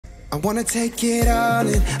I wanna take it all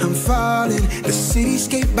in, I'm falling. The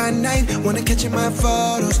cityscape by night, wanna catch in my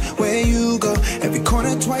photos. Where you go, every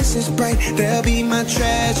corner twice as bright. They'll be my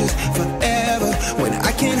treasures forever. When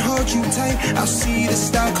I can't hold you tight, I'll see the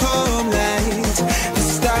Stockholm lights. The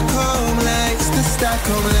Stockholm lights, the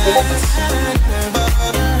Stockholm lights.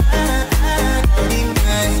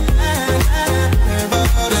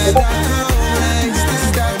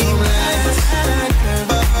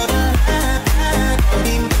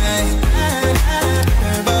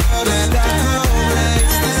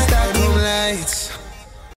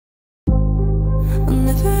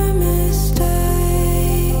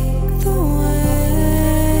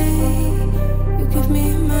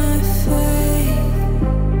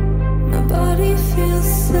 Feels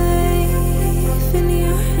safe.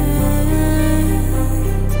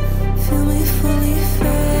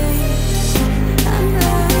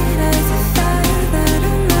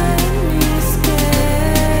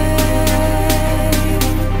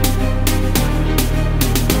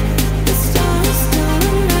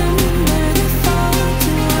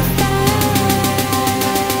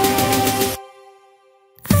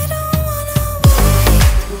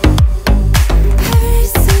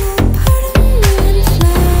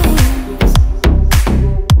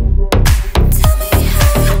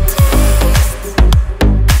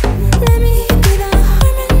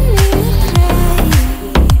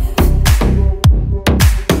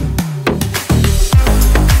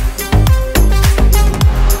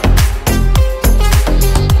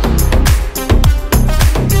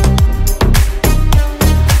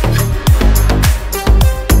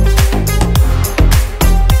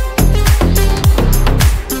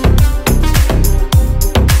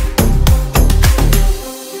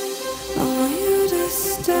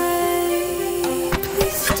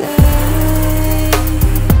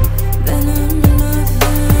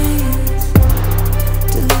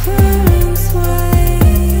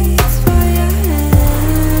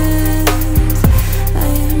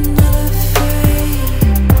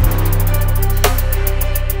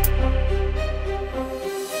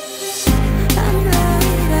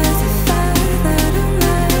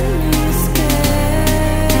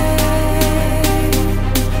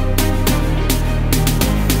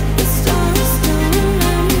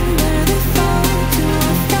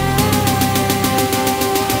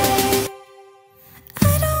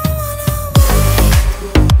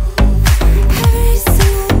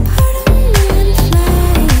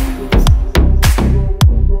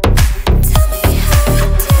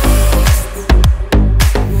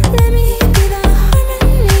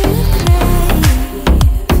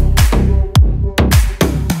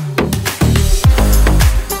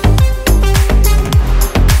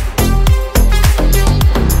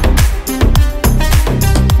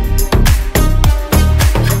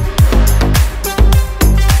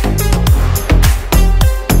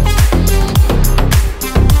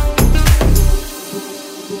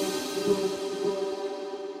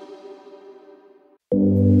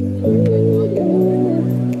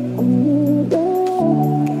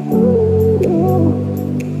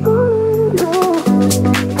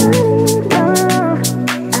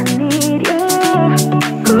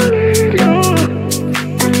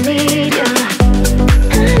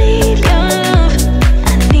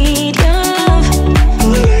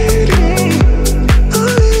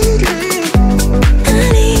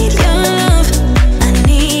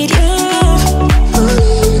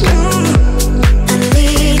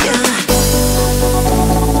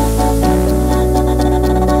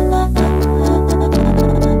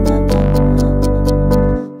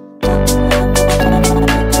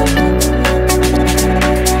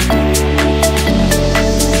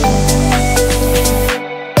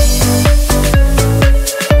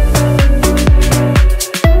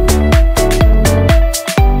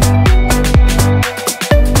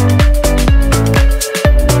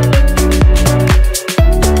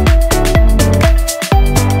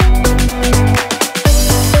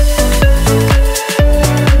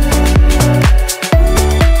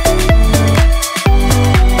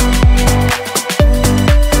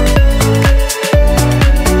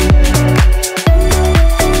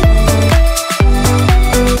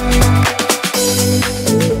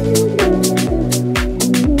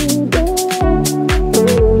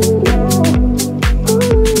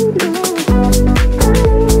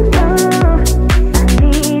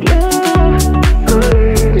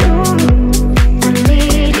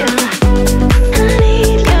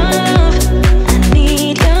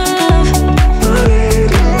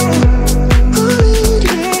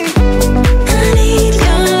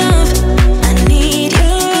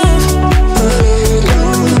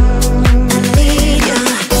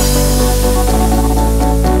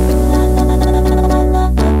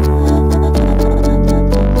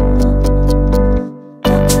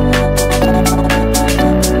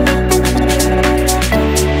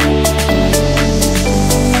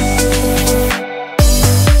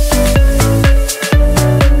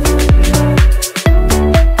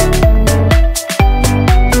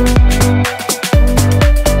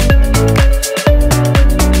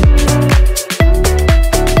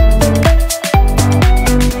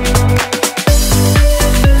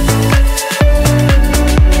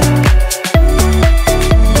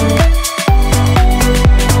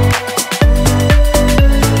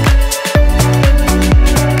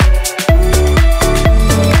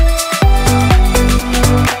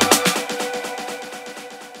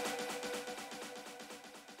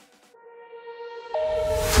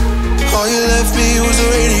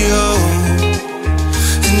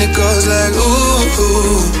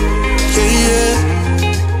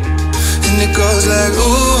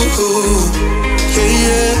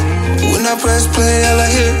 I press play, all I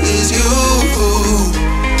hear is you.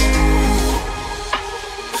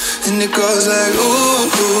 And it goes like ooh,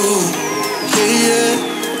 yeah, yeah.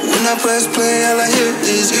 When I press play, all I hear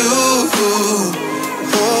is you.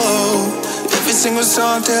 Oh, every single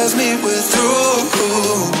song tells me we're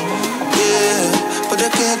through. Yeah, but I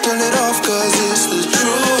can't turn it off 'cause it's the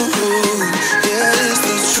truth. Yeah, it's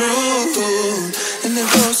the truth. And it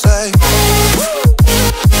goes like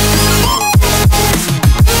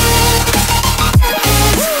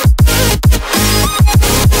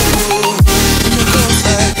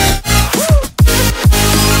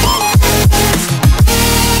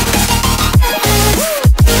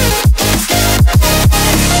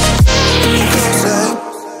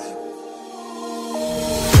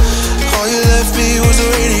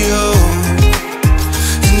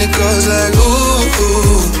like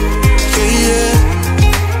ooh, yeah, yeah.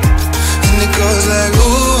 And it goes like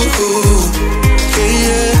ooh, yeah,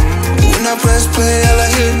 yeah. When I press play, all I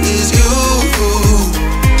hear is you.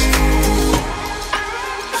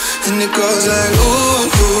 And it goes like ooh,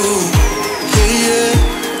 yeah, yeah.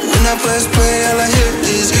 When I press play, all I hear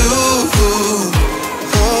is you.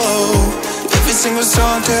 Oh, every single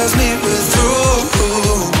song tells me we're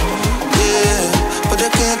through. Yeah, but I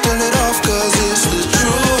can't turn it off 'cause it's the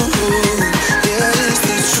truth.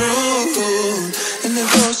 And it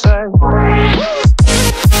goes like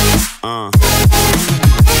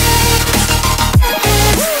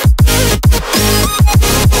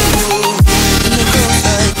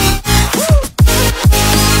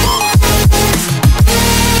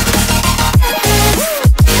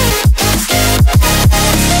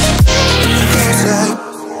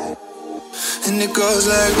and it goes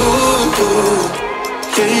like ooh,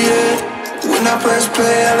 yeah, yeah. When I press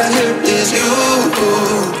play, all I hear is you.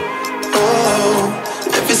 Oh,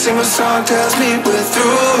 every single song tells me we're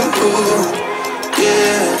through.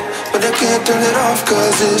 Yeah, but I can't turn it off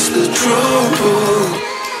 'cause it's the truth.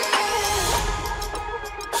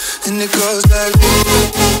 And it goes like ooh,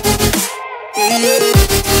 yeah, yeah.